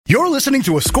You're listening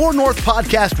to a Score North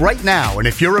podcast right now, and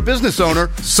if you're a business owner,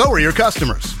 so are your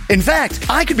customers. In fact,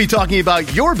 I could be talking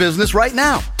about your business right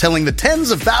now, telling the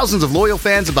tens of thousands of loyal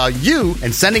fans about you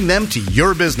and sending them to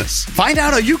your business. Find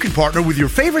out how you can partner with your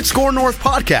favorite Score North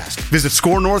podcast. Visit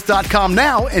scorenorth.com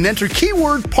now and enter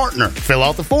keyword partner. Fill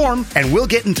out the form, and we'll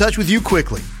get in touch with you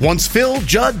quickly. Once Phil,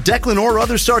 Judd, Declan, or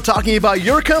others start talking about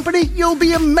your company, you'll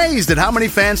be amazed at how many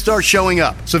fans start showing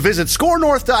up. So visit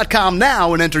scorenorth.com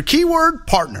now and enter keyword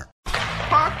partner.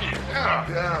 Hockey,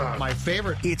 yeah. My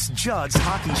favorite. It's Judd's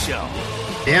Hockey Show.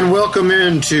 And welcome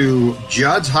into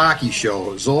Judd's Hockey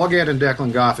Show. Zulgad and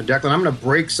Declan Goff. And Declan, I'm going to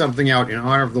break something out in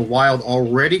honor of the Wild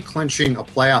already clinching a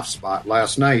playoff spot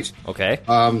last night. Okay.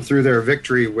 Through their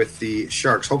victory with the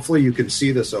Sharks. Hopefully you can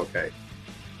see this okay.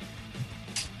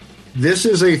 This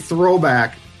is a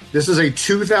throwback. This is a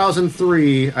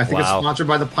 2003. I think It's sponsored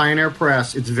by the Pioneer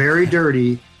Press. It's very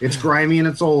dirty. It's grimy and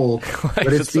it's old.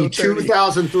 But it's the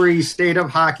 2003 State of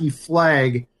Hockey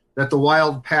flag that the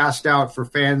Wild passed out for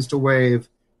fans to wave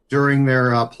during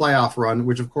their playoff run,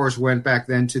 which, of course, went back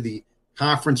then to the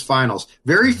conference finals.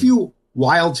 Very few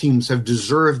Wild teams have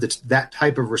deserved that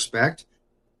type of respect.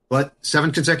 But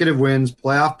 7 consecutive wins,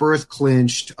 playoff berth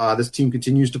clinched. This team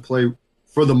continues to play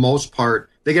for the most part.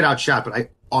 They get outshot, but I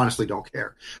honestly don't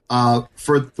care.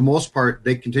 For the most part,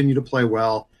 they continue to play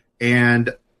well.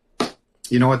 And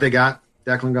you know what they got,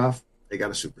 Declan Goff? They got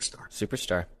a superstar.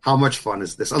 Superstar. How much fun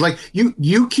is this? Like,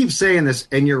 you keep saying this,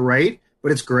 and you're right,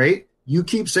 but it's great. You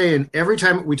keep saying every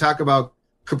time we talk about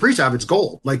Kaprizov, it's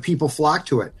gold. Like, people flock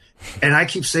to it. And I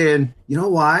keep saying, you know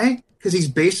why? Because he's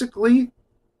basically,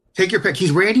 take your pick,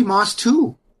 he's Randy Moss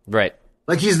too. Right.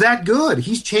 Like, he's that good.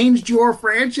 He's changed your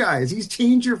franchise. He's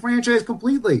changed your franchise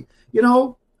completely. You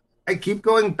know, I keep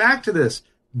going back to this.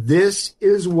 This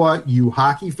is what you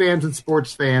hockey fans and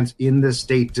sports fans in this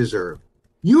state deserve.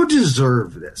 You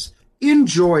deserve this.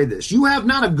 Enjoy this. You have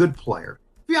not a good player.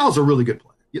 Fiala's a really good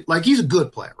player. Like, he's a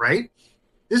good player, right?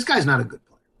 This guy's not a good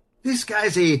player. This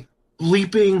guy's a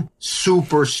bleeping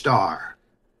superstar.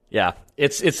 Yeah,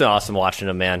 it's awesome watching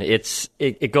him, man.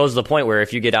 It goes to the point where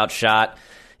if you get outshot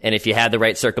and if you had the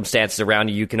right circumstances around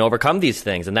you, you can overcome these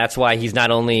things. And that's why he's not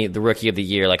only the Rookie of the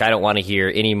Year. Like, I don't want to hear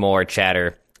any more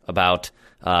chatter about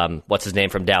what's his name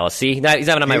from Dallas. See, he's not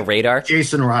even on my radar.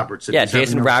 Jason Robertson. Yeah,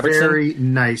 Jason Robertson. Very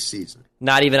nice season.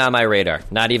 Not even on my radar.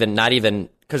 Not even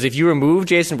because if you remove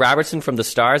Jason Robertson from the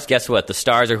Stars, guess what? The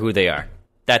Stars are who they are.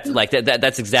 That's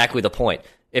that's exactly the point.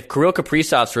 If Kirill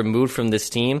Kaprizov's removed from this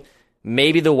team,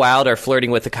 maybe the Wild are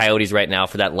flirting with the Coyotes right now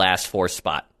for that last 4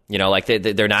 spot. You know, like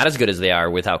they're not as good as they are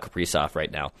without Kaprizov right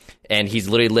now. And he's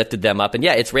literally lifted them up. And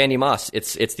yeah, it's Randy Moss.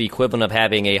 It's the equivalent of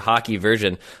having a hockey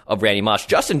version of Randy Moss.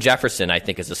 Justin Jefferson, I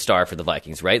think, is a star for the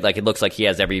Vikings, right? Like, it looks like he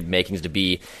has every makings to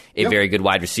be a very good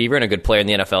wide receiver and a good player in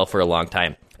the NFL for a long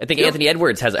time. I think Anthony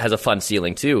Edwards has a fun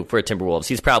ceiling, too, for Timberwolves.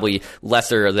 He's probably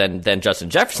lesser than Justin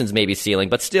Jefferson's maybe ceiling,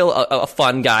 but still a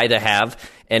fun guy to have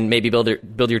and maybe build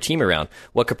your team around.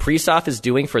 What Kaprizov is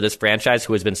doing for this franchise,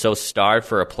 who has been so starved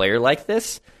for a player like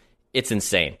this, it's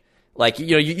insane. Like,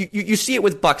 you know, you see it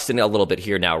with Buxton a little bit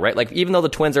here now, right? Like, even though the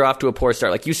Twins are off to a poor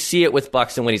start, like, you see it with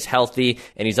Buxton when he's healthy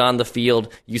and he's on the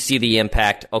field. You see the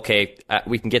impact. Okay,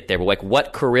 we can get there. But, like,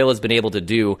 what Kirill has been able to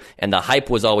do, and the hype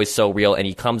was always so real, and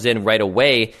he comes in right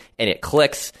away and it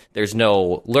clicks. There's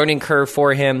no learning curve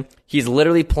for him. He's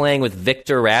literally playing with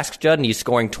Victor Rask, Judd, and he's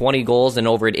scoring 20 goals in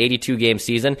over an 82-game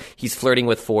season. He's flirting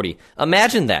with 40.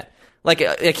 Imagine that. Like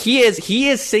he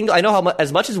is single. I know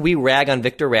as much as we rag on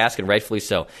Victor Rask, and rightfully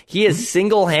so, he is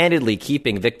single-handedly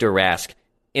keeping Victor Rask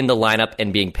in the lineup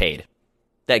and being paid.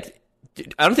 Like,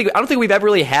 I don't think we've ever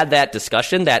really had that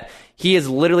discussion that he is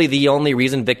literally the only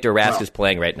reason Victor Rask is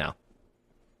playing right now.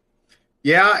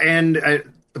 Yeah, and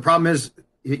the problem is,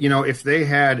 you know, if they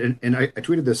had, and I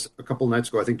tweeted this a couple nights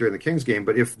ago, I think during the Kings game,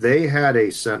 but if they had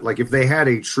if they had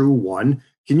a true one.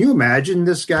 Can you imagine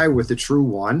this guy with the true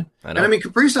one? And I mean,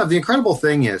 Kaprizov, the incredible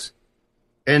thing is,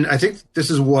 and I think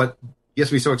this is what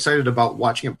gets me so excited about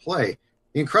watching him play.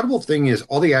 The incredible thing is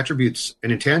all the attributes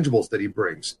and intangibles that he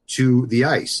brings to the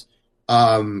ice.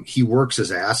 He works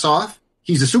his ass off.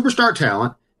 He's a superstar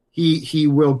talent. He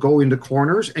will go into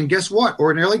corners, and guess what?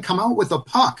 Ordinarily come out with a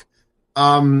puck.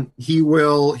 He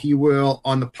will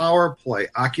on the power play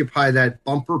occupy that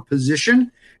bumper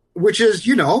position, which is,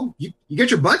 you know, you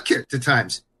get your butt kicked at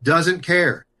times. Doesn't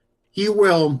care. He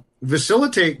will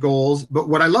facilitate goals, but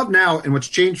what I love now and what's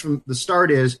changed from the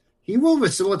start is he will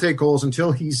facilitate goals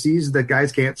until he sees that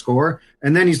guys can't score,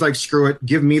 and then he's like, screw it,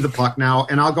 give me the puck now,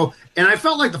 and I'll go. And I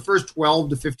felt like the first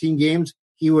 12 to 15 games,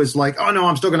 he was like, oh, no,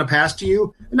 I'm still going to pass to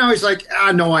you. And now he's like,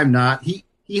 no, I'm not. He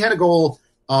had a goal,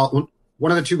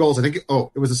 one of the 2 goals, I think,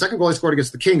 it was the second goal he scored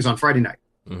against the Kings on Friday night.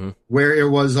 where it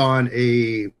was on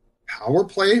a power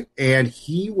play, and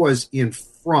he was in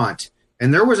front.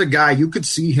 And there was a guy, you could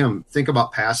see him think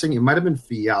about passing. It might have been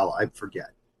Fiala, I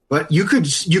forget. But you could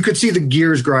see the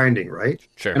gears grinding, right?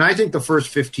 Sure. And I think the first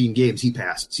 15 games he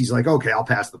passes. He's like, okay, I'll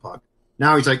pass the puck.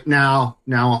 Now he's like, now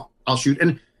I'll shoot.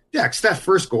 And Dex, that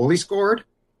first goal he scored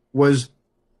was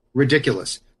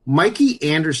ridiculous. Mikey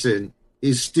Anderson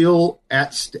is still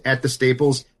at the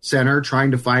Staples Center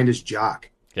trying to find his jock.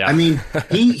 Yeah. I mean,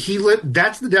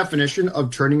 that's the definition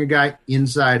of turning a guy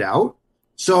inside out.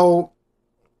 So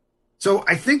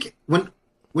I think when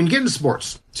you get into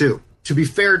sports too, to be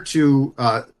fair to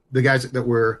the guys that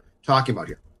we're talking about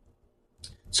here.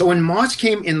 So when Moss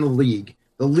came in the league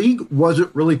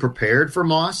wasn't really prepared for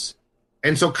Moss.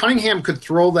 And so Cunningham could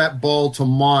throw that ball to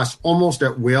Moss almost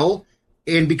at will.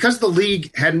 And because the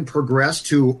league hadn't progressed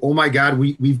to, oh my God,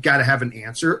 we've got to have an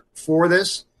answer for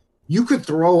this, you could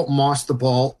throw Moss the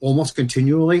ball almost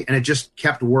continually and it just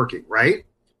kept working, right?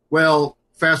 Well,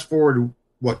 fast forward,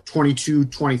 22,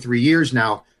 23 years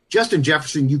now, Justin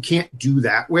Jefferson, you can't do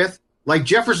that with. Like,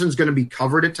 Jefferson's going to be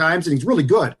covered at times, and he's really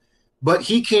good, but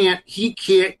he can't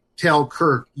tell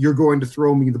Kirk, you're going to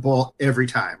throw me the ball every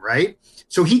time, right?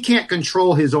 So he can't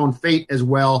control his own fate as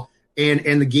well,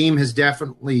 and the game has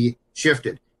definitely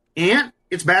shifted. And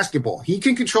it's basketball. He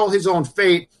can control his own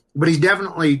fate, but he's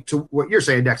definitely, to what you're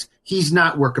saying, Dex, he's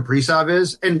not where Kaprizov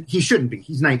is, and he shouldn't be.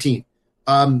 He's 19.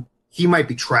 He might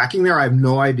be tracking there. I have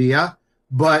no idea.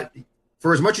 But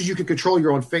for as much as you can control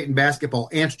your own fate in basketball,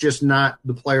 Ant's just not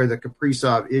the player that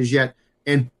Kaprizov is yet.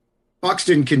 And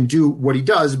Buxton can do what he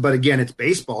does, but again, it's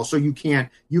baseball, so you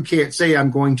can't say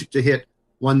I'm going to hit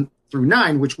 1 through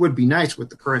 9, which would be nice with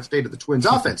the current state of the Twins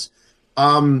offense.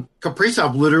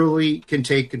 Kaprizov literally can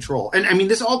take control. And I mean,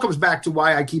 this all comes back to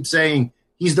why I keep saying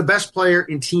he's the best player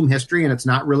in team history, and it's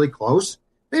not really close.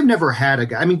 They've never had a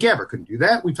guy. I mean, Gabbert couldn't do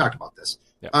that. We've talked about this.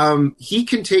 Yeah. He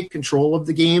can take control of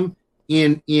the game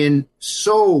in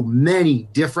so many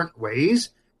different ways,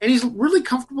 and he's really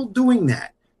comfortable doing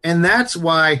that. And that's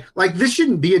why, like, this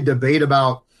shouldn't be a debate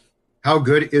about how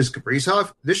good is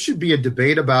Kaprizov. This should be a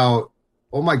debate about,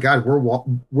 oh my God,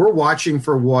 we're watching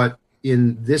for what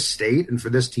in this state and for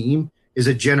this team is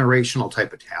a generational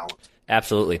type of talent.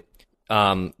 Absolutely.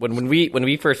 When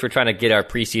we first were trying to get our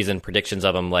preseason predictions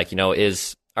of him, like, all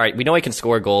right, we know he can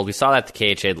score goals. We saw that at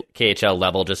the KHL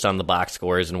level, just on the box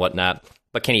scores and whatnot.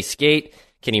 But can he skate?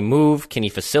 Can he move? Can he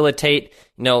facilitate?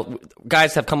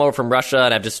 Guys have come over from Russia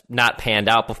and have just not panned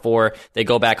out before. They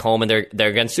go back home and they're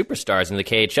against superstars in the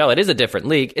KHL. It is a different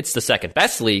league. It's the second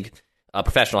best league,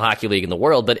 professional hockey league in the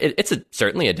world, but it's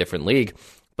certainly a different league.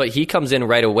 But he comes in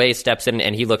right away, steps in,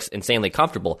 and he looks insanely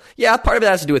comfortable. Yeah, part of it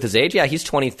has to do with his age. Yeah, he's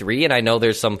 23, and I know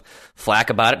there's some flack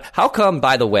about it. How come,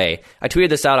 by the way, I tweeted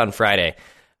this out on Friday.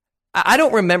 I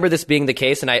don't remember this being the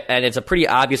case, and it's a pretty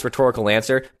obvious rhetorical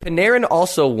answer. Panarin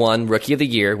also won Rookie of the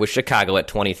Year with Chicago at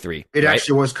 23. It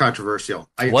actually was controversial.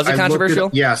 Was it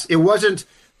controversial? Yes, it wasn't.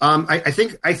 I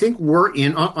think we're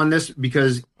in on this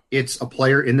because it's a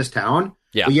player in this town.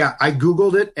 Yeah. But yeah, I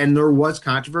Googled it, and there was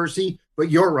controversy. But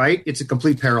you're right. It's a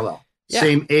complete parallel. Yeah.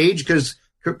 Same age, because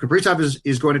Kaprizov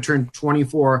is going to turn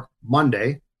 24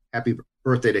 Monday. Happy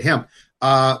birthday to him.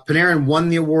 Panarin won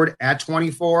the award at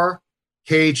 24.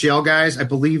 KHL guys, I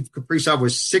believe Kaprizov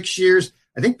was 6 years.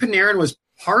 I think Panarin was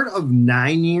part of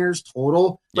 9 years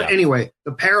total. But anyway,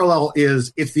 the parallel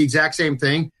is it's the exact same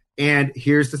thing. And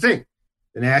here's the thing.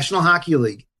 The National Hockey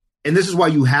League, and this is why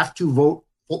you have to vote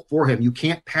for him. You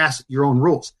can't pass your own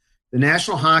rules. The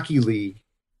National Hockey League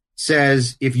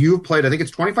says if you've played, I think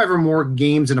it's 25 or more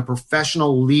games in a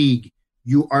professional league,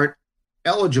 you aren't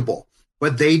eligible.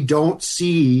 But they don't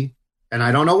see, and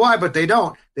I don't know why, but they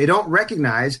don't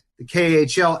recognize the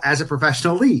KHL as a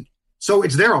professional league. So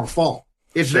it's their own fault.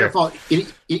 It's their fault.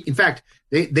 In fact,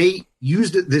 they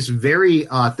used this very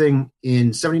thing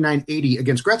in 79-80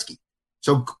 against Gretzky.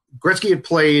 So Gretzky had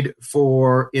played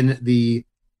in the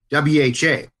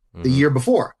WHA the year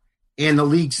before. And the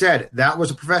league said that was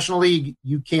a professional league.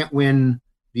 You can't win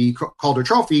the Calder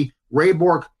Trophy. Ray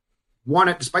Bourque won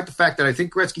it, despite the fact that I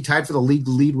think Gretzky tied for the league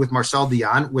lead with Marcel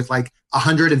Dion with like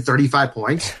 135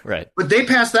 points. Right. But they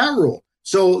passed that rule.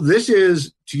 So this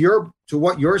is to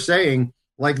what you're saying.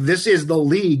 Like, this is the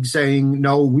league saying,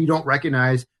 no, we don't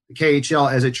recognize the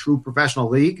KHL as a true professional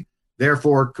league.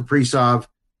 Therefore, Kaprizov,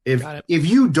 if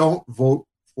you don't vote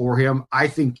for him, I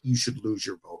think you should lose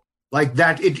your vote. Like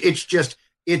that,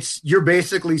 you're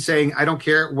basically saying, I don't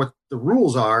care what the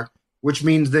rules are, which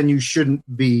means then you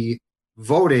shouldn't be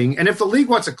voting. And if the league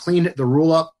wants to clean the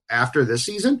rule up after this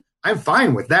season, I'm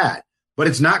fine with that. But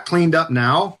it's not cleaned up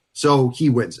now, so he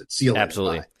wins it.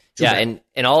 Absolutely.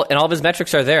 and all of his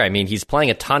metrics are there. I mean, he's playing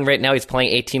a ton right now. He's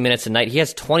playing 18 minutes a night. He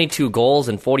has 22 goals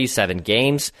in 47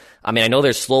 games. I mean, I know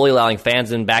they're slowly allowing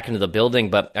fans back into the building,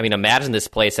 but I mean, imagine this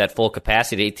place at full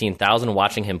capacity, 18,000,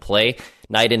 watching him play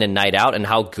night in and night out, and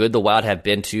how good the Wild have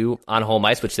been too on home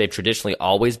ice, which they've traditionally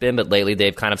always been, but lately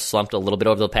they've kind of slumped a little bit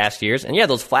over the past years. And yeah,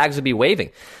 those flags would be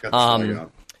waving.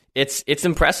 It's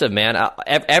impressive, man.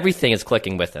 Everything is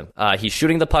clicking with him. He's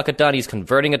shooting the puck a ton. He's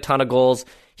converting a ton of goals.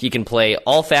 He can play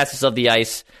all facets of the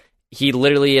ice. He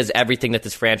literally is everything that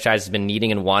this franchise has been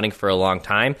needing and wanting for a long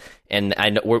time. And I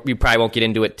know we probably won't get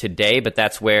into it today, but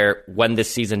that's where, when this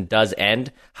season does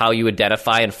end, how you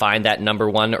identify and find that number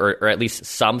one or at least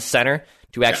some center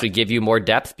to actually give you more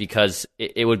depth, because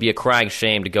it would be a crying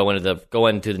shame to go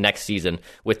into the next season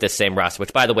with this same roster,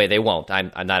 which, by the way, they won't.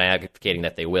 I'm not advocating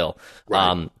that they will.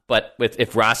 Right. But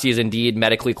if Rossi is indeed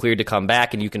medically cleared to come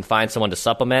back and you can find someone to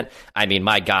supplement, I mean,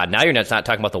 my God, now you're not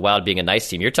talking about the Wild being a nice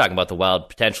team. You're talking about the Wild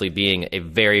potentially being a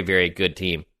very, very good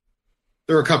team.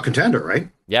 They're a cup contender, right?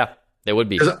 Yeah, they would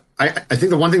be. I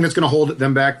think the one thing that's going to hold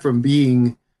them back from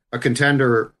being a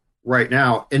contender right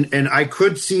now, and I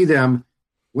could see them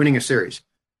winning a series.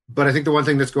 But I think the one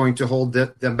thing that's going to hold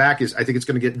them back is I think it's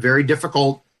going to get very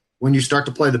difficult when you start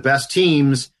to play the best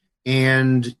teams.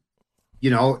 And, you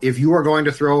know, if you are going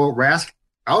to throw Rask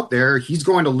out there, he's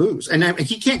going to lose. And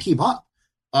he can't keep up,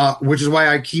 which is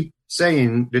why I keep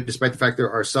saying that, despite the fact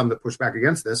there are some that push back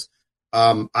against this,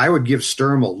 I would give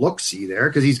Sturm a look-see there,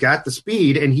 because he's got the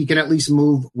speed and he can at least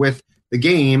move with the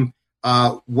game.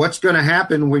 What's going to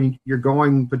happen when you're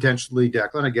going potentially,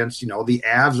 Declan, against, you know, the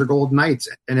Avs or Golden Knights,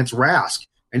 and it's Rask,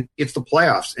 and it's the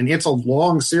playoffs, and it's a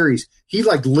long series. He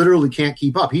literally can't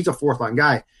keep up. He's a fourth line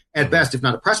guy at best, if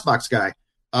not a press box guy.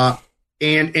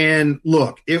 And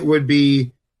look, it would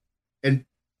be, and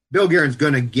Bill Guerin's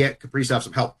going to get Kaprizov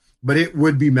some help, but it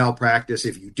would be malpractice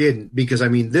if you didn't, because I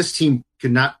mean, this team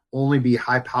can not only be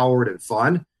high powered and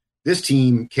fun, this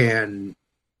team can,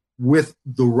 with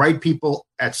the right people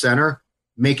at center,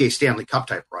 make a Stanley Cup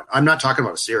type run. I'm not talking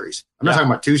about a series. I'm not talking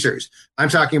about two series. I'm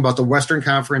talking about the Western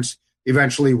Conference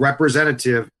eventually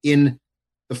representative in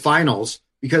the finals,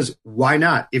 because why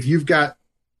not? If you've got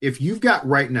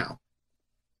right now,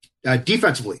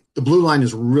 defensively, the blue line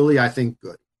is really, I think,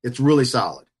 good. It's really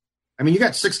solid. I mean, you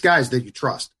got 6 guys that you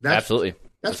trust. Absolutely.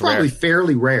 That's probably rare.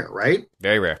 Fairly rare, right?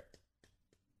 Very rare.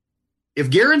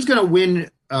 If Guerin's going to win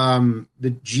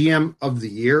the GM of the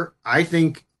year, I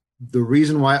think the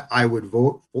reason why I would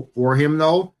vote for him,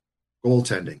 though,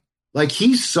 goaltending. Like,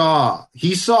 he saw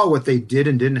what they did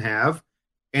and didn't have,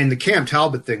 and the Cam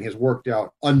Talbot thing has worked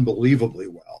out unbelievably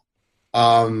well.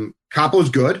 Capo's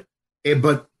good,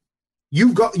 but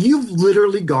you've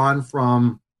literally gone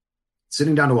from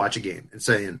sitting down to watch a game and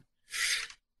saying,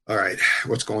 all right,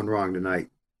 what's going wrong tonight?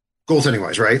 Goaltending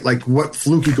wise, right? Like, what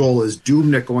fluky goal is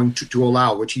Dubnyk going to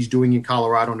allow, which he's doing in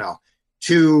Colorado now,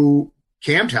 to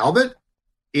Cam Talbot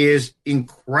is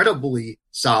incredibly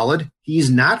solid. He's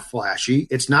not flashy.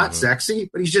 It's not sexy,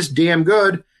 but he's just damn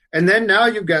good. And then now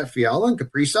you've got Fiala and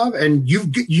Kaprizov, and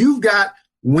you've got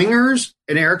wingers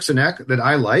and Eriksson Ek that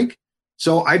I like.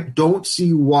 So I don't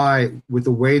see why, with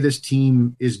the way this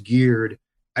team is geared,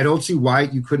 I don't see why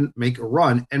you couldn't make a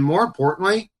run. And more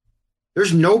importantly,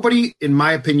 there's nobody, in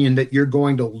my opinion, that you're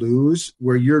going to lose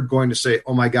where you're going to say,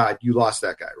 oh my God, you lost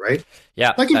that guy, right?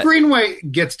 Yeah. Like if Greenway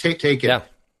gets taken,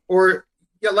 or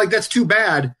like that's too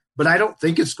bad, but I don't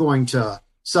think it's going to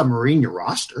submarine your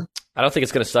roster. I don't think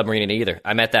it's going to submarine it either.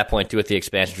 I'm at that point too with the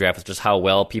expansion draft, with just how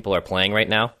well people are playing right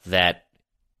now, and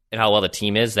how well the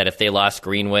team is, that if they lost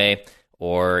Greenway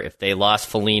or if they lost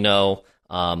Foligno,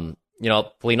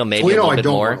 Foligno maybe a little bit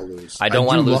more. I don't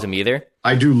want to lose him either.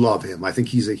 I do love him. I think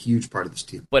he's a huge part of this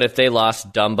team. But if they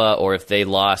lost Dumba or if they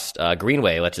lost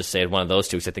Greenway, let's just say one of those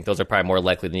two, because I think those are probably more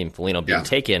likely than Foligno being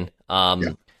taken.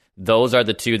 Those are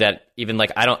the two that even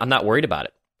I'm not worried about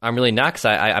it. I'm really not, because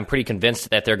I'm pretty convinced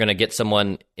that they're going to get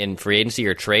someone in free agency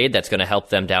or trade that's going to help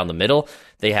them down the middle.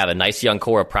 They have a nice young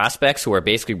core of prospects who are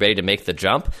basically ready to make the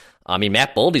jump. I mean,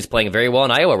 Matt Boldy's playing very well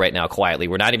in Iowa right now, quietly.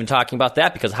 We're not even talking about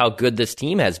that because of how good this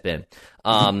team has been.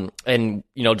 And,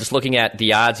 just looking at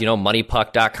the odds,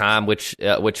 moneypuck.com,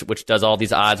 which does all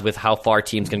these odds with how far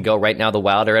teams can go. Right now, the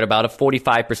Wild are at about a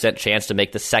 45% chance to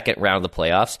make the second round of the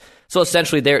playoffs. So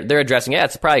essentially, they're addressing,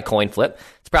 it's probably a coin flip.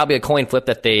 It's probably a coin flip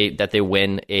that they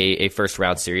win a first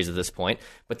round series at this point.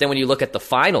 But then when you look at the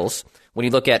finals, when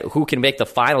you look at who can make the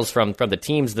finals from the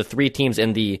teams, the 3 teams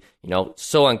in the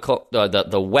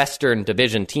the Western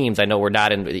Division teams. I know we're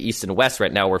not in the East and West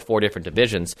right now. We're 4 different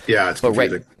divisions. Yeah, it's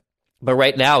confusing. But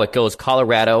right now it goes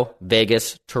Colorado,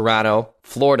 Vegas, Toronto,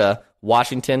 Florida,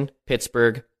 Washington,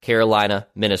 Pittsburgh, Carolina,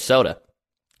 Minnesota.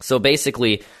 So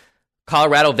basically,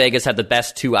 Colorado, Vegas have the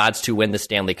best 2 odds to win the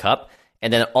Stanley Cup.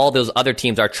 And then all those other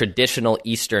teams are traditional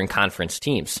Eastern Conference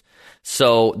teams.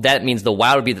 So that means the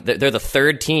Wild would be, they're the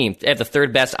third team. They have the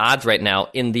third best odds right now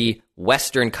in the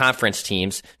Western Conference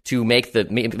teams to make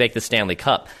the Stanley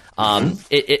Cup.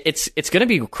 It's going to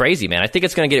be crazy, man. I think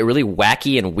it's going to get really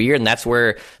wacky and weird. And that's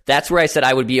where I said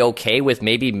I would be okay with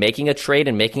maybe making a trade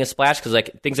and making a splash, because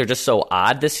like things are just so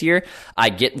odd this year. I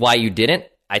get why you didn't.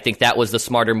 I think that was the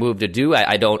smarter move to do.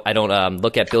 I don't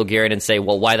look at Bill Guerin and say,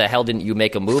 well, why the hell didn't you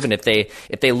make a move? And if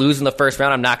they lose in the first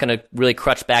round, I'm not going to really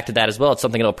crutch back to that as well. It's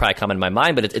something that'll probably come in my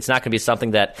mind, but it's not going to be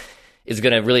something that is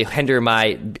going to really hinder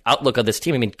my outlook of this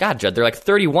team. I mean, God, Judd, they're like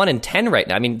 31-10 right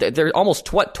now. I mean, they're almost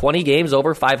 20 games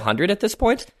over 500 at this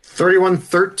point.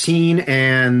 31-13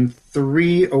 and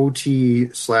 3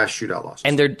 OT/shootout losses.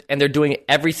 And they're doing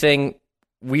everything.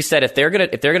 We said if they're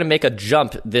gonna make a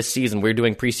jump this season, we're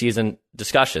doing preseason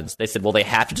discussions. They said, well, they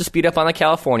have to just beat up on the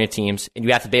California teams, and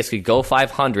you have to basically go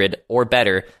 500 or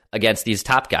better against these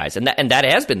top guys, and that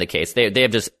has been the case. They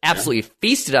have just absolutely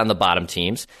feasted on the bottom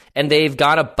teams, and they've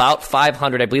gone about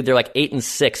 500. I believe they're like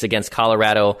 8-6 against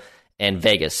Colorado and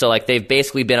Vegas. So like they've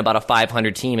basically been about a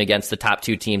 500 team against the top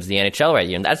 2 teams in the NHL right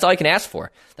here. And that's all you can ask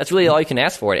for. That's really all you can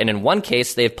ask for. And in one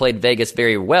case, they've played Vegas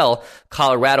very well.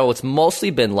 Colorado, it's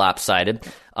mostly been lopsided.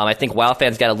 I think Wild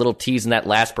fans got a little tease in that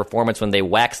last performance when they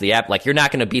waxed the like you're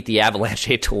not going to beat the Avalanche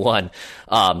 8-1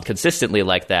 consistently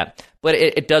like that. But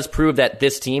it does prove that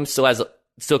this team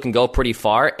still can go pretty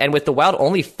far. And with the Wild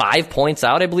only 5 points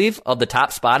out, I believe, of the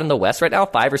top spot in the West right now,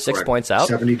 5 or 6 Correct. points out.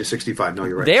 70-65. No,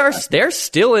 you're right. They're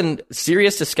still in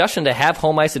serious discussion to have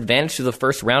home ice advantage through the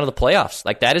first round of the playoffs.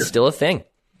 Like that is still a thing.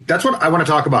 That's what I want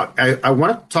to talk about. I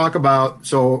want to talk about,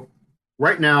 so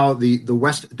right now the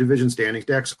West Division standings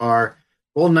decks are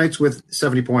Golden Knights with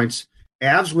 70 points,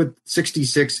 Avs with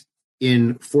 66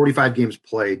 in 45 games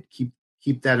played.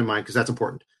 Keep that in mind because that's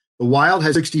important. The Wild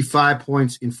has 65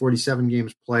 points in 47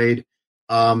 games played.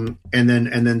 And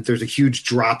then there's a huge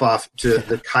drop off to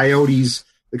the Coyotes.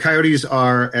 The Coyotes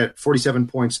are at 47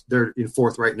 points. They're in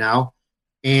 4th right now.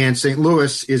 And St.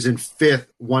 Louis is in 5th,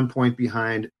 1 point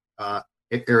behind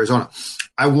Arizona.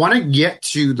 I want to get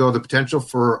to, though, the potential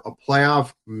for a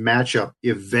playoff matchup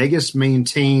if Vegas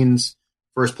maintains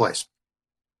first place.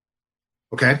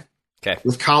 Okay?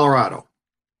 With Colorado.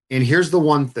 And here's the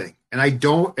one thing. I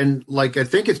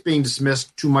think it's being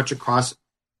dismissed too much across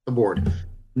the board.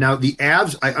 Now, the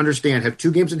Avs, I understand, have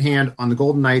 2 games in hand on the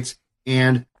Golden Knights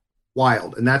and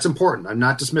Wild, and that's important. I'm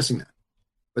not dismissing that.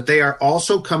 But they are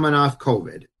also coming off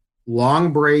COVID.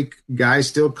 Long break, guys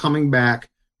still coming back.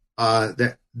 I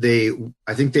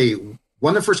think they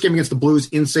won their first game against the Blues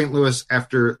in St. Louis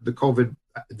after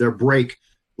their break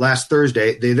last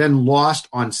Thursday. They then lost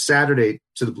on Saturday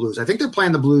to the Blues. I think they're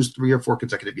playing the Blues 3 or 4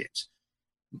 consecutive games.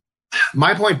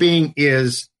 My point being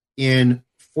is in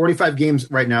 45 games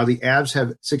right now, the Avs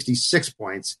have 66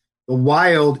 points. The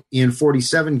Wild in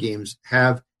 47 games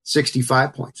have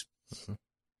 65 points. Mm-hmm.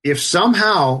 If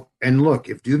somehow, and look,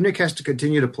 if Dubnyk has to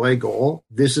continue to play goal,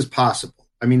 this is possible.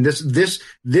 I mean, this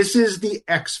is the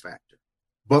X factor,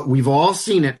 but we've all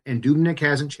seen it, and Dubnyk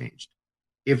hasn't changed.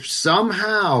 If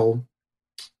somehow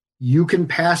you can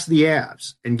pass the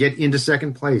Avs and get into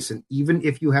second place, and even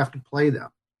if you have to play them,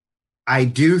 I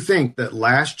do think that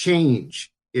last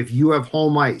change, if you have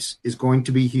home ice, is going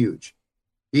to be huge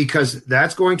because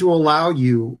that's going to allow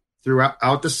you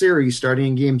throughout the series, starting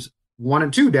in games 1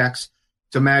 and 2 decks,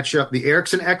 to match up the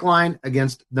Eriksson Ek line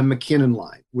against the McKinnon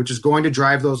line, which is going to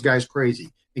drive those guys crazy.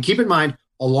 And keep in mind,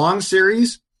 a long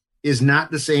series is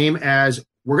not the same as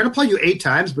we're going to play you 8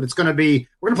 times, but it's going to be,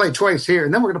 we're going to play it twice here,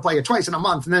 and then we're going to play it twice in a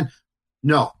month. And then,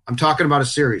 no, I'm talking about a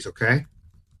series, okay?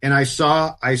 And I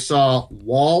saw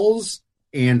Walls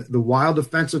and the Wild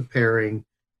defensive pairing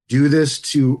do this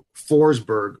to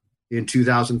Forsberg in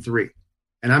 2003.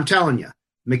 And I'm telling you,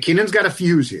 McKinnon's got a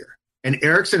fuse here. And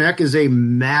Eriksson Ek is a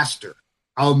master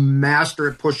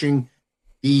at pushing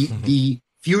the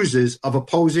fuses of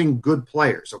opposing good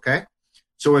players, okay?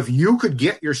 So if you could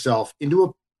get yourself into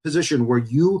a position where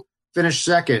you finish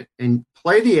second and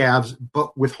play the Avs,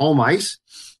 but with home ice,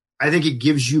 I think it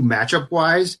gives you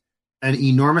matchup-wise an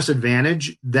enormous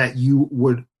advantage that you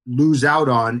would lose out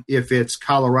on if it's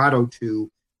Colorado 2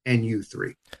 and you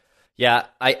 3. Yeah,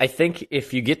 I think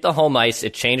if you get the home ice,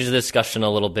 it changes the discussion a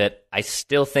little bit. I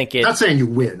still think it... I'm not saying you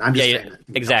win. I'm just saying that.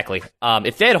 Exactly.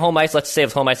 If they had home ice, let's say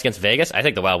if home ice against Vegas, I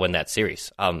think the Wild win that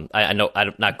series. I know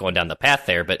I'm not going down the path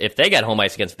there, but if they got home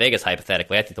ice against Vegas,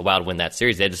 hypothetically, I think the Wild win that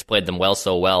series. They just played them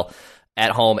so well at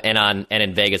home and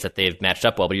in Vegas that they've matched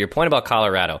up well. But your point about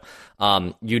Colorado,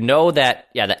 you know that,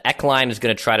 the Ek line is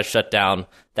going to try to shut down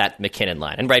that McKinnon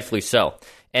line, and rightfully so.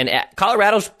 And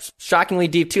Colorado's shockingly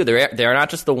deep too. They're not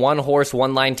just the one horse,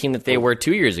 one line team that they were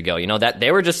 2 years ago. You know, that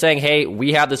they were just saying, hey,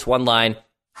 we have this one line.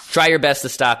 Try your best to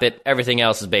stop it. Everything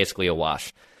else is basically a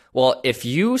wash. Well, if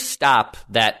you stop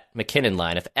that McKinnon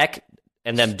line, if Eck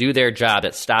and them do their job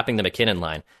at stopping the McKinnon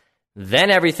line, then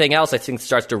everything else I think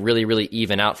starts to really, really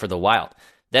even out for the Wild.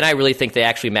 Then I really think they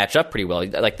actually match up pretty well.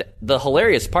 Like the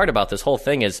hilarious part about this whole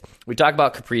thing is we talk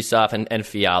about Kaprizov and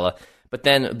Fiala, but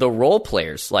then the role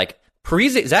players, like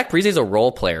Parise, Zach Parise is a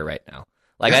role player right now.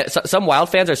 Like some Wild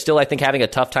fans are still, I think, having a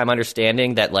tough time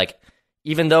understanding that, like,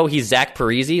 even though he's Zach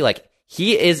Parise, like,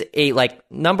 he is a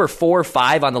number 4 or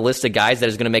 5 on the list of guys that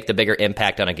is going to make the bigger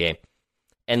impact on a game.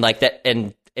 And like that,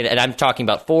 and I'm talking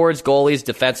about forwards, goalies,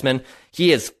 defensemen.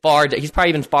 He's probably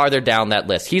even farther down that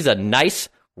list. He's a nice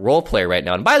role player right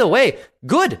now. And by the way,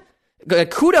 good.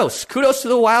 Kudos to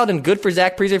the Wild, and good for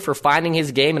Zach Parise for finding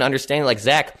his game and understanding, like,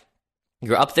 Zach,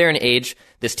 you're up there in age.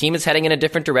 This team is heading in a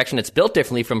different direction. It's built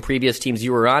differently from previous teams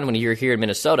you were on when you were here in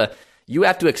Minnesota. You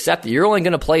have to accept that you're only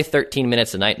going to play 13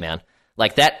 minutes a night, man.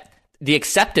 Like that. The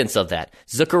acceptance of that.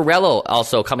 Zuccarello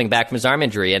also coming back from his arm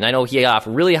injury, and I know he off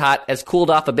really hot, has cooled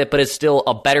off a bit, but is still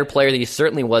a better player than he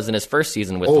certainly was in his first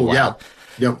season with the Wild.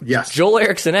 Yeah. Yes. Joel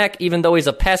Eriksson Ek, even though he's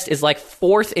a pest, is like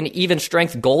 4th in even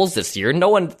strength goals this year. No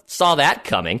one saw that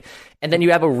coming. And then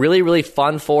you have a really, really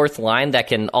fun fourth line that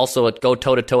can also go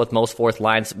toe-to-toe with most fourth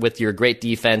lines with your great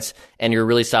defense and your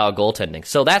really solid goaltending.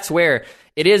 So that's where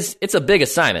it's a big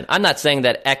assignment. I'm not saying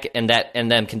that Ek and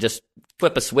them can just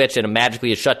flip a switch and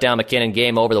magically shut down McKinnon,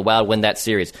 game over, the Wild win that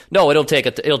series. No, it'll take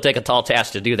a tall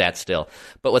task to do that still.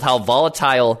 But with how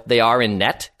volatile they are in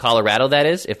net, Colorado that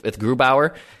is, if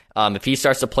Grubauer, if he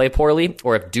starts to play poorly,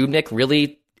 or if Dubnyk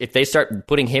really, if they start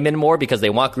putting him in more because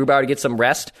they want Grubauer to get some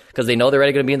rest because they know they're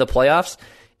already going to be in the playoffs,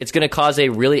 it's going to cause a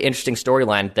really interesting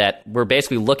storyline that we're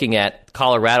basically looking at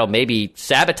Colorado maybe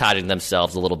sabotaging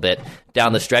themselves a little bit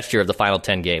down the stretch here of the final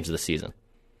 10 games of the season.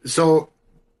 So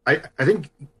I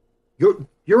think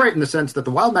you're right in the sense that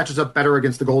the Wild matches up better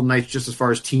against the Golden Knights just as far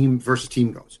as team versus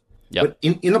team goes. Yep. But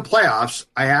in the playoffs,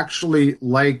 I actually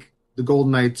like the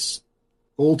Golden Knights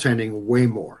goaltending way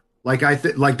more. Like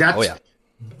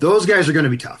those guys are going to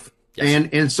be tough. Yes.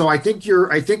 And so I think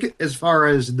as far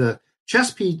as the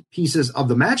chess pieces of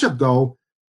the matchup go,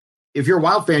 if you're a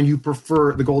Wild fan, you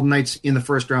prefer the Golden Knights in the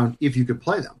first round if you could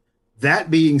play them.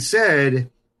 That being said,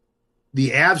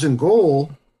 the Avs and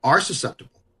goal are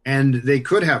susceptible. And they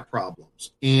could have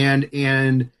problems.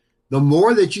 And the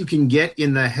more that you can get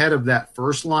in the head of that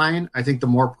first line, I think the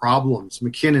more problems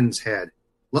McKinnon's had.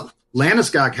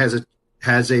 Landeskog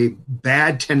has a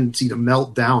bad tendency to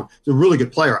melt down. He's a really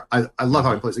good player. I love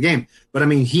how he plays the game. But, I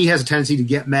mean, he has a tendency to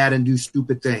get mad and do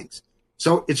stupid things.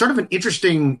 So it's sort of an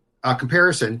interesting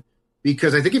comparison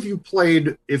because I think if you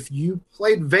played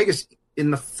Vegas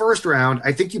in the first round,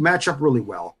 I think you match up really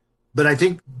well. But I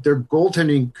think their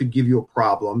goaltending could give you a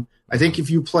problem. I think if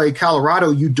you play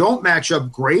Colorado, you don't match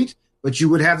up great, but you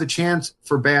would have the chance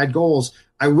for bad goals.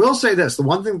 I will say this. The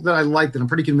one thing that I like that I'm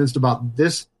pretty convinced about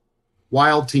this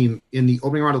Wild team in the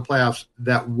opening round of the playoffs,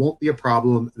 that won't be a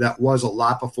problem. That was a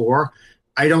lot before.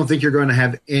 I don't think you're going to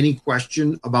have any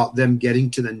question about them getting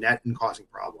to the net and causing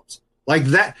problems. Like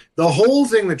that, the whole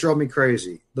thing that drove me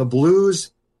crazy, the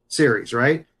Blues series,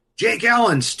 right? Jake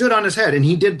Allen stood on his head, and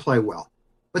he did play well.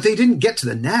 But they didn't get to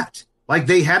the net. Like,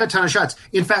 they had a ton of shots.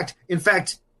 In fact,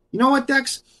 you know what,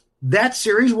 Dex? That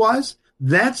series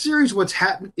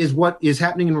is what is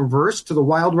happening in reverse to the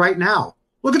Wild right now.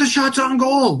 Look at the shots on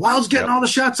goal. Wild's getting all the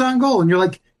shots on goal. And you're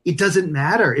like, it doesn't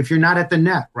matter if you're not at the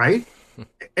net, right?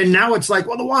 And now it's like,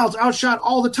 well, the Wild's outshot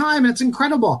all the time, and it's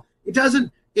incredible. It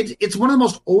doesn't. It's one of the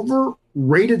most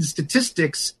overrated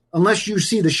statistics unless you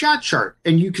see the shot chart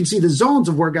and you can see the zones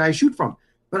of where guys shoot from.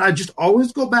 But I just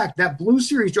always go back. That Blue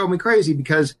series drove me crazy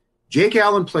because Jake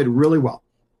Allen played really well.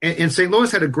 And St.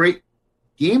 Louis had a great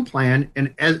game plan,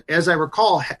 and as I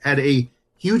recall, had a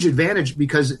huge advantage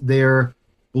because their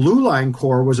blue line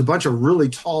core was a bunch of really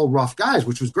tall, rough guys,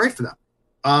 which was great for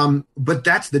them. But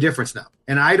that's the difference now.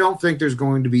 And I don't think there's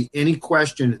going to be any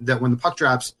question that when the puck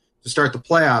drops to start the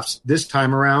playoffs this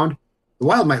time around, the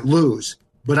Wild might lose.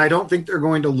 But I don't think they're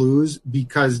going to lose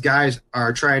because guys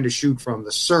are trying to shoot from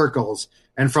the circles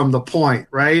and from the point,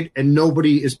 right? And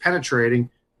nobody is penetrating.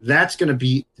 That's going to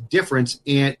be the difference.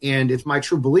 And it's my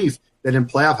true belief that in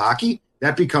playoff hockey,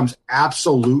 that becomes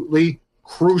absolutely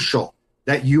crucial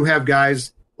that you have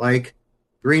guys like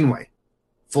Greenway,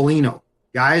 Foligno,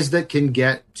 guys that can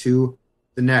get to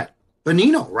the net.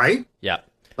 Bonino, right? Yeah.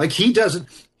 Like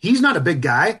he's not a big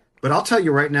guy, but I'll tell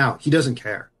you right now, he doesn't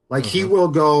care. Like he will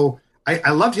go.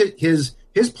 I loved his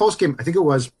post game. I think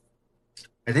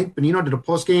Bonino did a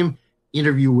post game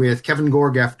interview with Kevin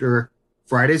Gorg after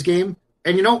Friday's game.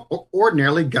 And,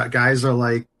 ordinarily guys are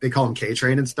like, they call him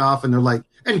K-Train and stuff. And they're like,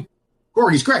 and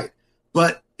Gorgie's great.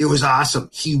 But it was awesome.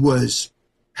 He was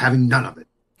having none of it.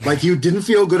 Like, he didn't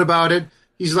feel good about it.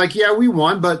 He's like, yeah, we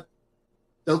won. But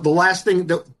the last thing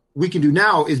that we can do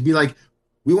now is be like,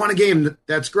 we won a game.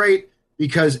 That's great.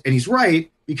 And he's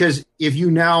right. Because if you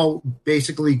now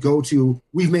basically go to,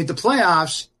 we've made the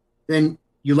playoffs, then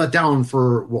you let down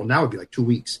for, well, now it'd be like 2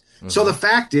 weeks. Mm-hmm. So the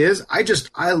fact is,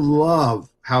 I love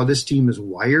how this team is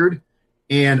wired.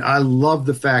 And I love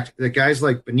the fact that guys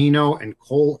like Bonino and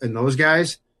Cole and those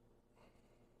guys,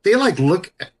 they like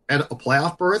look at a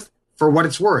playoff berth for what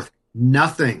it's worth.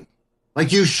 Nothing.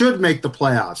 Like, you should make the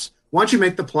playoffs. Once you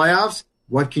make the playoffs,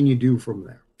 what can you do from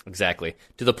there? Exactly.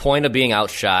 To the point of being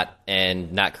outshot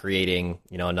and not creating,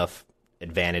 enough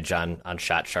advantage on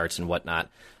shot charts and whatnot.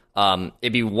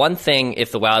 It'd be one thing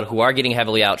if the Wild, who are getting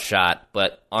heavily outshot,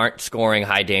 but aren't scoring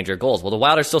high-danger goals. Well, the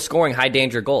Wild are still scoring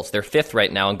high-danger goals. They're fifth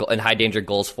right now in high-danger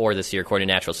goals for this year, according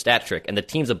to Natural Stat Trick. And the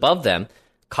teams above them,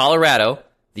 Colorado,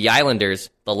 the Islanders,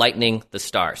 the Lightning, the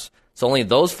Stars. So only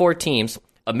those 4 teams,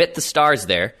 omit the Stars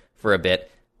there for a bit,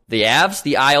 the Avs,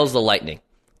 the Isles, the Lightning.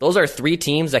 Those are 3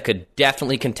 teams that could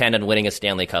definitely contend on winning a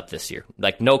Stanley Cup this year.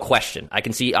 Like, no question. I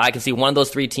can see one of those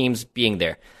 3 teams being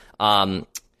there. And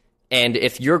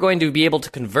if you're going to be able to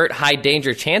convert high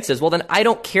danger chances, well, then I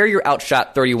don't care you're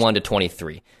outshot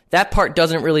 31-23. That part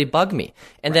doesn't really bug me.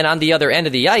 And then on the other end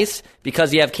of the ice,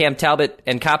 because you have Cam Talbot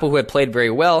and Kaapo, who have played very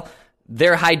well,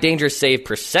 their high danger save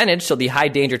percentage, so the high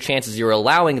danger chances you're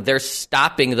allowing, they're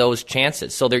stopping those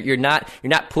chances. So you're not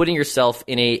putting yourself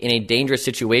in a dangerous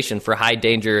situation for high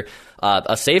danger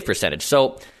a save percentage.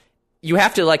 So you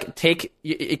have to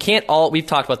it can't all. We've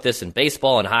talked about this in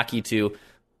baseball and hockey too.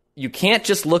 You can't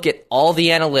just look at all the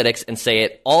analytics and say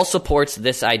it all supports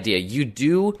this idea. You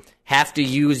do have to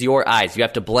use your eyes. You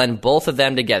have to blend both of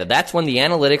them together. That's when the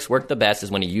analytics work the best,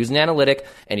 is when you use an analytic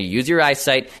and you use your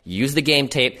eyesight, you use the game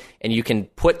tape, and you can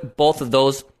put both of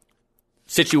those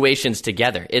situations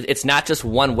together. It's not just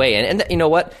one way. And you know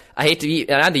what?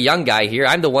 And I'm the young guy here.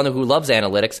 I'm the one who loves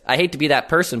analytics. I hate to be that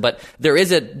person, but there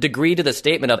is a degree to the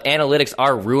statement of analytics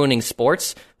are ruining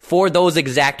sports for those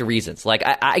exact reasons. Like,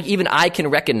 I can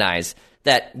recognize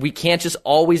that we can't just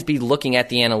always be looking at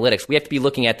the analytics. We have to be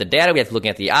looking at the data. We have to be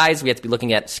looking at the eyes. We have to be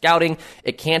looking at scouting.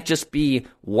 It can't just be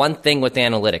one thing with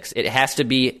analytics. It has to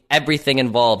be everything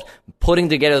involved, putting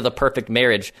together the perfect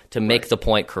marriage to make the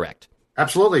point correct.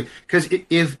 Absolutely. Because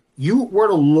if you were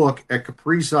to look at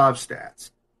Kaprizov's stats,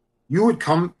 you would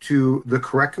come to the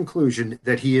correct conclusion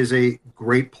that he is a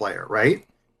great player, right?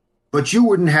 But you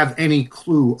wouldn't have any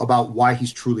clue about why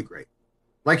he's truly great.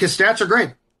 Like, his stats are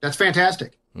great. That's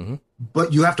fantastic. Mm-hmm.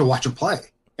 But you have to watch him play.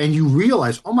 And you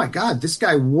realize, oh my God, this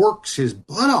guy works his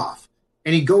butt off.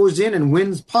 And he goes in and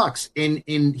wins pucks. And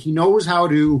he knows how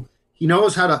to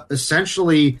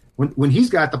essentially, when he's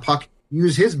got the puck,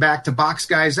 use his back to box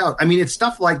guys out. I mean, it's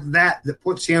stuff like that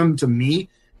puts him, to me,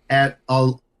 at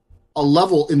a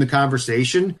level in the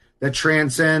conversation that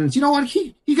transcends, you know what,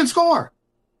 he can score.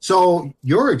 So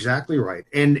you're exactly right.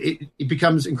 And it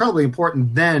becomes incredibly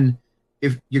important then,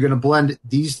 if you're going to blend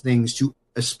these things, to,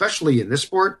 especially in this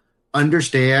sport,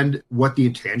 understand what the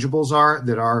intangibles are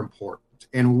that are important.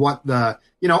 And what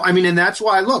and that's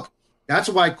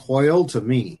why Coyle, to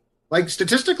me, like,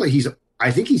 statistically,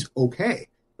 I think he's okay.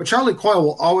 But Charlie Coyle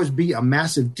will always be a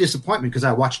massive disappointment because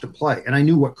I watched him play and I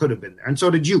knew what could have been there. And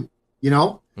so did you,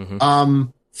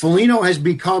 Mm-hmm. Foligno has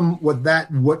become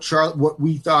what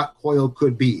we thought Coyle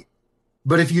could be.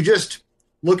 But if you just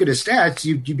look at his stats,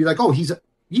 you'd be like, oh, he's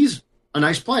a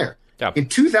nice player. Yep. In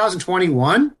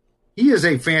 2021, he is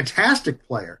a fantastic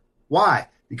player. Why?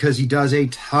 Because he does a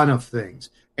ton of things,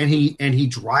 and he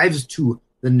drives to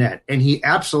the net, and he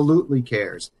absolutely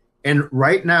cares. And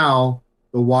right now,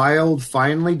 the Wild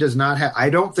finally does not have – I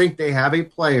don't think they have a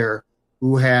player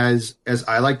who has, as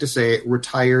I like to say,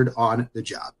 retired on the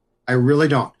job. I really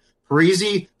don't.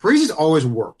 Parise's always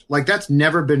worked. Like, that's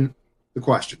never been the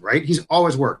question, right? He's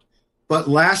always worked. But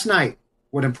last night,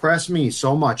 what impressed me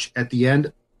so much at the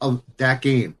end of that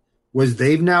game was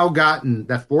they've now gotten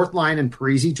that fourth line and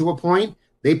Parise to a point.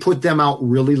 They put them out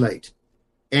really late.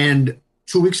 And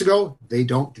 2 weeks ago, they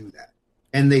don't do that.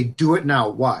 And they do it now.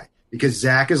 Why? Because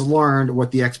Zach has learned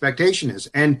what the expectation is.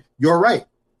 And you're right.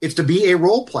 It's to be a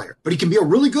role player, but he can be a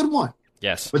really good one.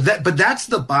 Yes. But that's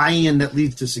the buy-in that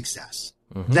leads to success.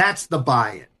 Mm-hmm. That's the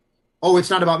buy-in. Oh, it's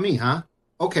not about me, huh?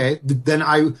 Okay. Then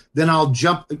I'll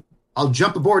jump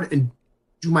aboard and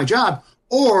do my job,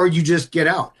 or you just get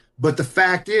out. But the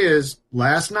fact is,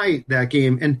 last night, that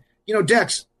game, and,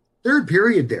 Dex, third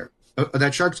period there,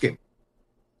 that Sharks game,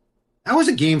 That was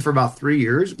a game for about 3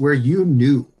 years where you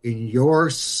knew in your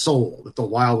soul that the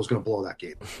Wild was going to blow that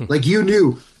game. Like, you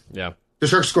knew. Yeah. The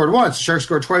Sharks scored once, the Sharks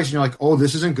scored twice, and you're like, oh,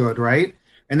 this isn't good, right?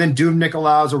 And then Dubnyk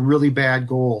allows a really bad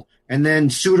goal. And then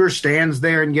Suter stands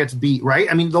there and gets beat, right?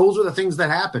 I mean, those are the things that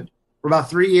happened for about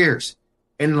 3 years.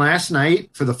 And last night,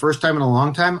 for the first time in a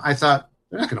long time, I thought,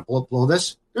 they're not going to blow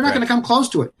this. They're not going to come close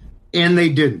to it. And they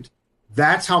didn't.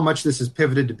 That's how much this has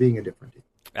pivoted to being a different team.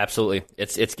 Absolutely.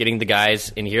 It's getting the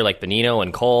guys in here like Bonino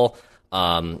and Cole,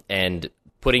 and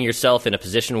putting yourself in a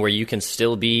position where you can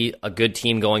still be a good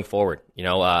team going forward. You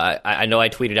know, I know I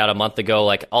tweeted out a month ago,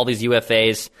 like, all these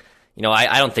UFAs, you know,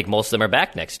 I don't think most of them are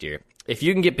back next year. If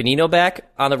you can get Bonino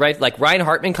back on the right, like Ryan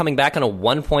Hartman coming back on a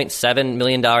 $1.7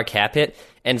 million cap hit,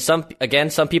 and some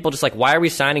people just like, why are we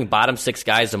signing bottom six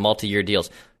guys to multi-year deals?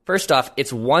 First off,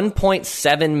 it's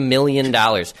 $1.7 million.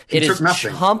 It is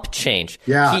chump change.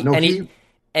 Yeah,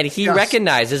 he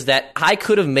recognizes that I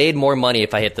could have made more money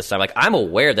if I hit this time. Like, I'm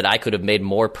aware that I could have made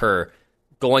more per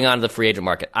going on to the free agent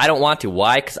market. I don't want to.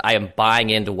 Why? Because I am buying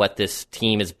into what this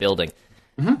team is building.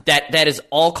 Mm-hmm. That is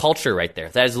all culture right there.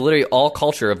 That is literally all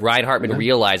culture of Ryan Hartman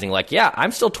realizing, like, yeah,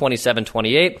 I'm still 27,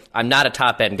 28. I'm not a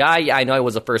top-end guy. Yeah, I know I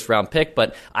was a first-round pick,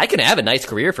 but I can have a nice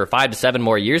career for 5 to 7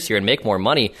 more years here and make more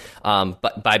money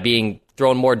by being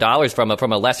thrown more dollars from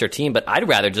a lesser team. But I'd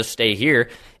rather just stay here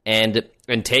and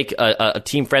take a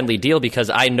team-friendly deal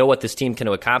because I know what this team can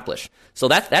accomplish. So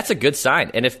that's a good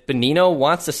sign. And if Bonino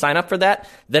wants to sign up for that,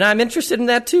 then I'm interested in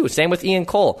that too. Same with Ian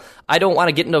Cole. I don't want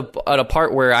to get into a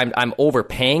part where I'm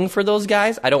overpaying for those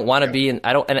guys. I don't want to be in.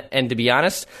 And to be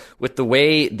honest, with the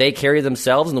way they carry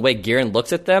themselves and the way Guerin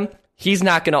looks at them, he's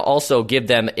not going to also give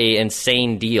them an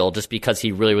insane deal just because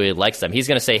he really, really likes them. He's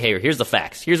going to say, hey, here's the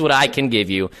facts. Here's what I can give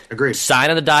you. Agreed. Sign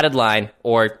on the dotted line,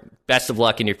 or best of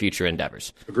luck in your future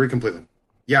endeavors. Agree completely.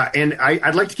 Yeah, and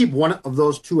I'd like to keep one of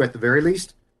those two at the very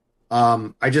least.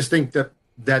 I just think that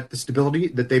the stability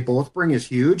that they both bring is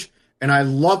huge, and I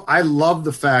love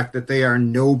the fact that they are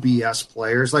no BS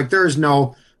players. Like, there is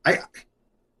no.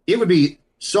 It would be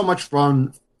so much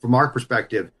fun from our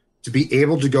perspective to be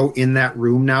able to go in that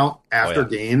room now after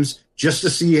games just to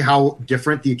see how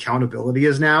different the accountability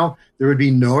is now. There would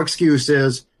be no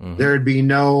excuses. Mm-hmm. There would be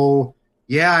no.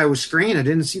 Yeah, I was screened. I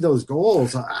didn't see those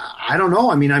goals. I don't know.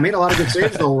 I mean, I made a lot of good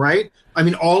saves, though, right? I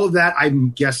mean, all of that, I'm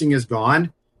guessing, is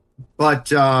gone.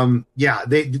 But,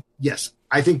 yes,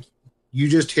 I think you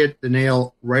just hit the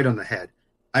nail right on the head.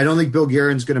 I don't think Bill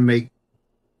Guerin's going to make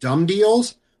dumb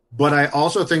deals, but I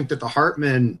also think that the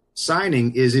Hartman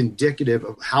signing is indicative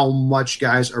of how much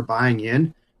guys are buying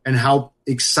in and how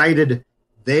excited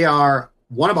they are,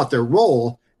 one, about their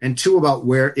role, and two, about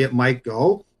where it might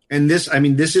go. And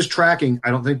this is tracking. I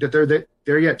don't think that they're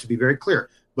there yet, to be very clear.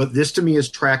 But this, to me, is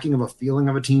tracking of a feeling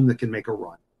of a team that can make a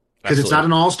run. Because it's not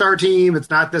an all-star team. It's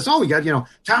not this, we got,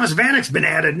 Thomas Vanek's been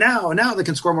added now, and now they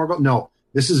can score more goals. No,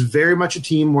 this is very much a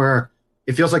team where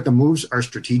it feels like the moves are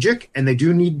strategic, and they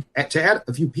do need to add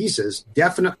a few pieces,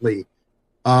 definitely.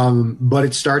 But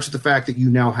it starts with the fact that you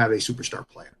now have a superstar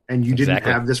player, and you didn't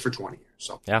have this for 20 years.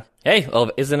 So yeah. Hey,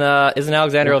 isn't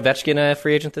Alexander Ovechkin a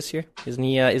free agent this year? Isn't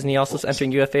he also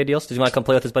entering UFA deals? Does he want to come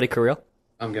play with his buddy Kirill?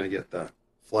 I'm gonna get the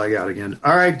flag out again.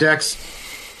 All right, Dex,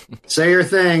 say your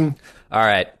thing. All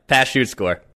right, pass, shoot,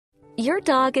 score. Your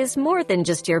dog is more than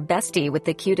just your bestie with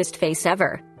the cutest face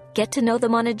ever. Get to know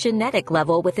them on a genetic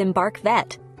level with Embark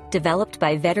Vet. Developed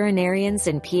by veterinarians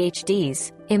and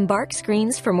PhDs, Embark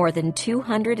screens for more than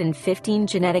 215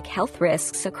 genetic health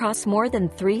risks across more than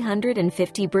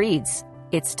 350 breeds.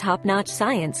 It's top-notch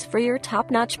science for your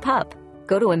top-notch pup.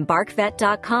 Go to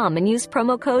EmbarkVet.com and use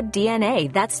promo code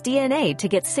DNA, that's DNA, to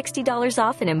get $60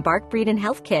 off an Embark Breed and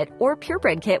Health Kit or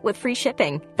Purebred Kit with free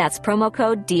shipping. That's promo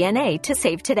code DNA to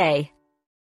save today.